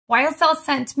YSL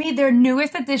sent me their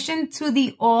newest addition to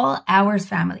the All Hours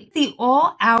family, the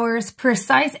All Hours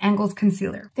Precise Angles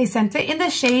Concealer. They sent it in the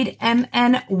shade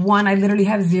MN1. I literally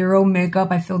have zero makeup.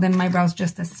 I filled in my brows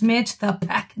just a smidge. The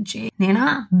packaging,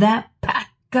 Nana, that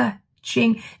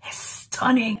packaging is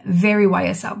stunning. Very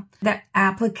YSL. The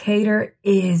applicator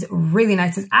is really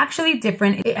nice. It's actually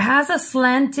different. It has a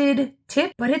slanted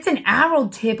tip, but it's an arrow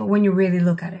tip when you really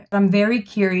look at it. I'm very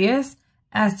curious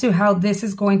as to how this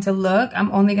is going to look.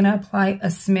 I'm only going to apply a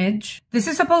smidge. This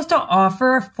is supposed to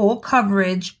offer full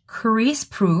coverage, crease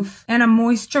proof, and a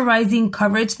moisturizing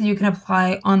coverage that you can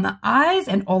apply on the eyes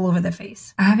and all over the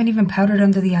face. I haven't even powdered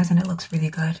under the eyes and it looks really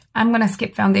good. I'm going to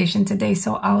skip foundation today,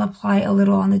 so I'll apply a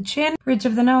little on the chin, bridge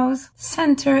of the nose,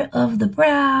 center of the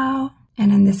brow,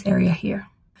 and in this area here.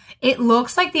 It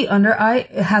looks like the under eye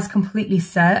has completely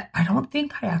set. I don't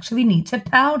think I actually need to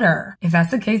powder. If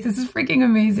that's the case, this is freaking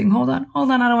amazing. Hold on. I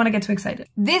don't want to get too excited.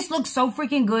 This looks so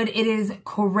freaking good. It is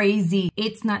crazy.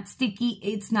 It's not sticky.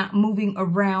 It's not moving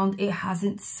around. It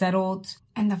hasn't settled.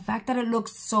 And the fact that it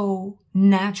looks so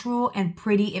natural and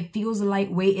pretty, it feels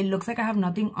lightweight. It looks like I have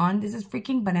nothing on. This is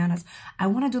freaking bananas. I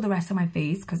want to do the rest of my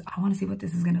face because I want to see what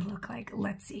this is going to look like.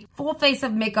 Let's see. Full face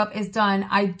of makeup is done.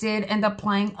 I did end up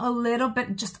applying a little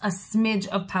bit, just a smidge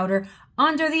of powder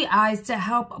under the eyes to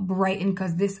help brighten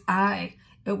because this eye,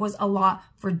 it was a lot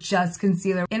for just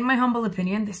concealer. In my humble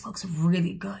opinion, this looks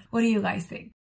really good. What do you guys think?